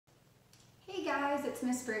guys, it's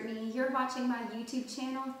Miss Brittany. You're watching my YouTube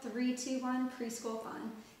channel, 321 Preschool Fun.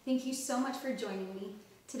 Thank you so much for joining me.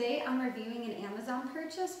 Today I'm reviewing an Amazon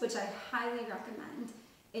purchase, which I highly recommend.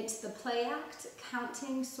 It's the Play Act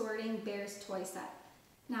Counting, Sorting Bears toy set.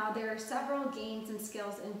 Now there are several games and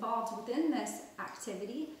skills involved within this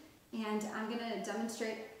activity, and I'm going to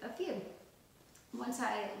demonstrate a few. Once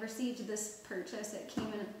I received this purchase, it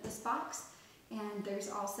came in this box. And there's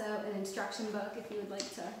also an instruction book if you would like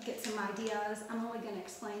to get some ideas. I'm only going to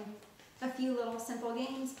explain a few little simple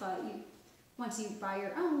games, but once you buy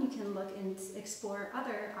your own, you can look and explore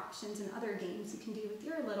other options and other games you can do with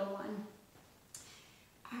your little one.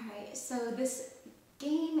 Alright, so this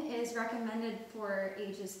game is recommended for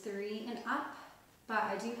ages 3 and up, but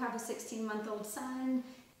I do have a 16-month-old son,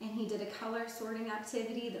 and he did a color sorting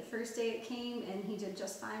activity the first day it came, and he did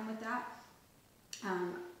just fine with that.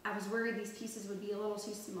 I was worried these pieces would be a little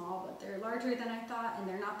too small, but they're larger than I thought, and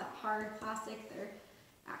they're not that hard plastic. They're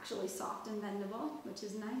actually soft and bendable, which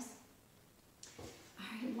is nice.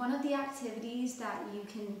 Alright, one of the activities that you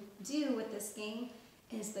can do with this game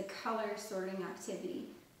is the color sorting activity.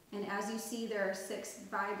 And as you see, there are 6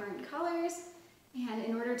 vibrant colors, and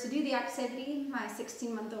in order to do the activity, my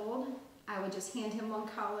 16-month-old, I would just hand him one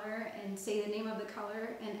color and say the name of the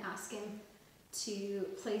color and ask him to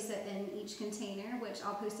place it in each container, which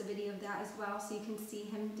I'll post a video of that as well so you can see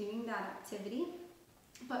him doing that activity.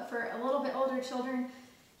 But for a little bit older children,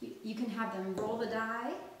 you can have them roll the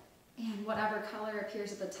die, and whatever color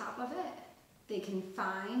appears at the top of it, they can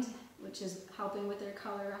find, which is helping with their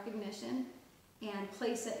color recognition, and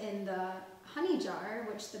place it in the honey jar,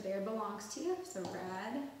 which the bear belongs to. So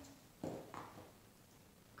red,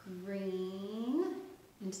 green,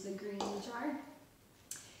 into the green jar.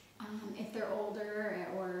 If they're older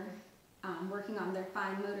or working on their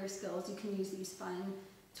fine motor skills, you can use these fun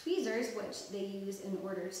tweezers, which they use in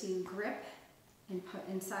order to grip and put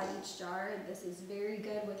inside each jar. This is very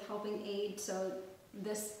good with helping aid. So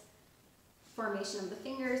this formation of the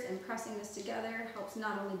fingers and pressing this together helps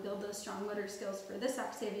not only build those strong motor skills for this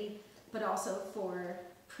activity, but also for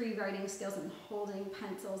pre-writing skills and holding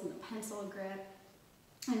pencils and the pencil grip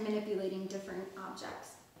and manipulating different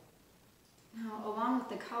objects. Now, along with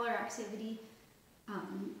the color activity,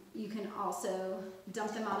 you can also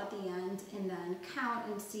dump them out at the end and then count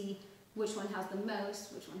and see which one has the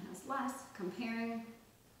most, which one has less, comparing.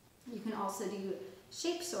 You can also do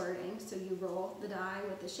shape sorting, so you roll the die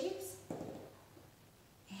with the shapes.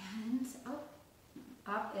 And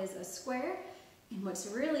up is a square. And what's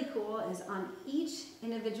really cool is on each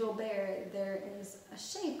individual bear, there is a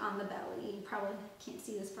shape on the belly. You probably can't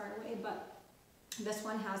see this far away, but this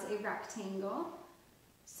one has a rectangle,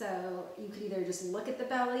 so you could either just look at the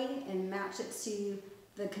belly and match it to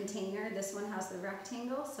the container. This one has the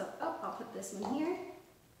rectangle, so I'll put this one here.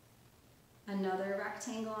 Another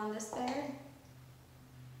rectangle on this bear.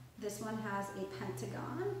 This one has a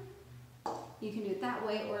pentagon. You can do it that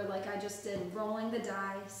way, or like I just did, rolling the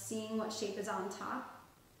die, seeing what shape is on top,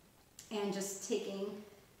 and just taking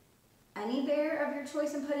any bear of your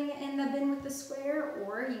choice and putting it in the bin with the square,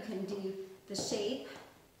 or you can do the shape,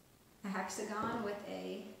 a hexagon with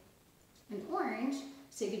an orange,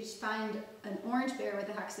 so you could just find an orange bear with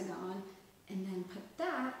a hexagon and then put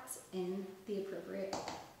that in the appropriate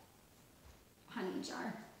honey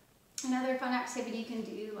jar. Another fun activity you can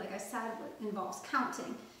do, like I said, involves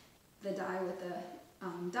counting. The die with the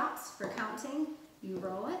dots for counting, you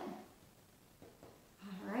roll it.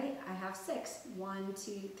 Alright, I have 6. 1,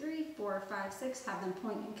 2, 3, 4, 5, 6. Have them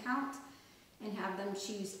point and count, and have them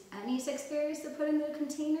choose any 6 berries to put in the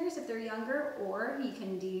containers if they're younger, or you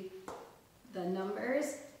can do the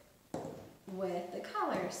numbers with the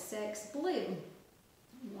color. 6 blue.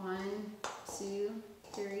 1, 2,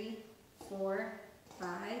 3, 4, 5,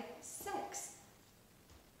 6.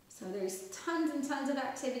 So there's tons and tons of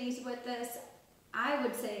activities with this. I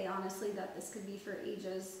would say honestly that this could be for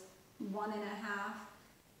ages 1.5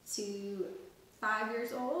 to 5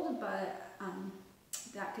 years old, but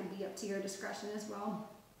that could be up to your discretion as well.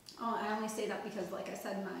 I only say that because, like I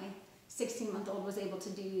said, my 16-month-old was able to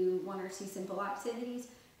do 1 or 2 simple activities,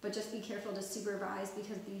 but just be careful to supervise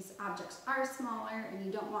because these objects are smaller and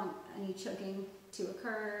you don't want any choking to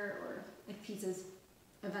occur, or if pieces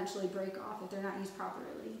eventually break off if they're not used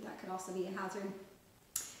properly, that could also be a hazard.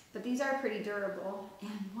 But these are pretty durable.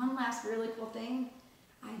 And one last really cool thing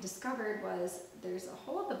I discovered was there's a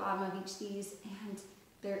hole at the bottom of each of these, and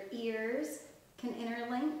their ears can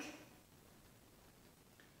interlink,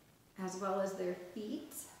 as well as their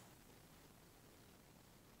feet.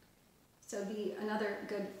 So it'd be another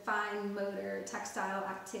good fine motor textile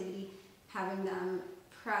activity, having them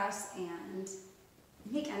press and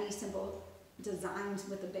make any simple designs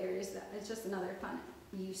with the bears. It's just another fun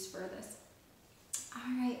use for this.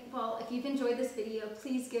 Alright, well, if you've enjoyed this video,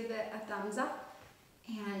 please give it a thumbs up.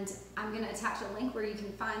 And I'm going to attach a link where you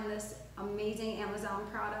can find this amazing Amazon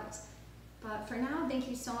product. But for now, thank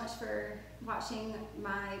you so much for watching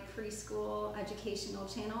my preschool educational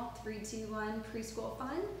channel, 321 Preschool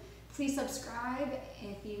Fun. Please subscribe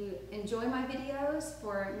if you enjoy my videos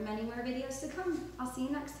for many more videos to come. I'll see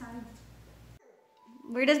you next time.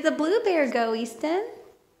 Where does the blue bear go, Easton?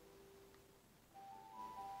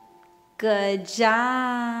 Good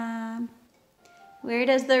job. Where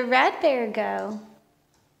does the red bear go?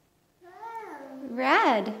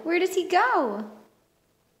 Red. Where does he go?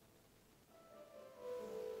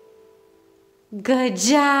 Good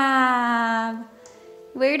job.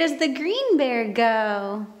 Where does the green bear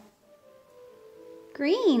go?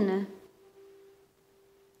 Green.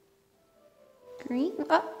 Green.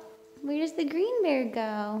 Oh, where does the green bear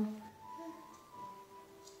go?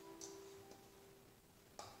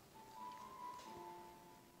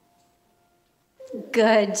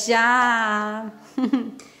 Good job.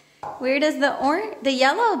 Where does the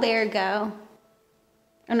yellow bear go?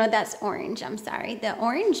 Oh no, that's orange. I'm sorry. The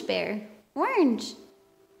orange bear. Orange.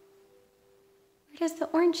 Where does the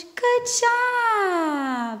orange? Good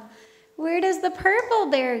job. Where does the purple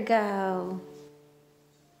bear go?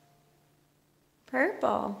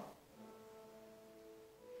 Purple.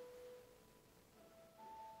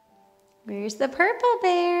 Where's the purple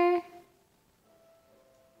bear?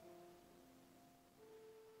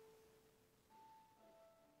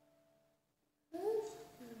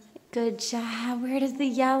 Good job. Where does the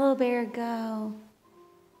yellow bear go?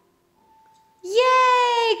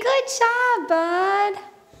 Yay! Good job, bud.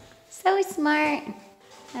 So smart.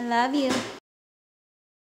 I love you.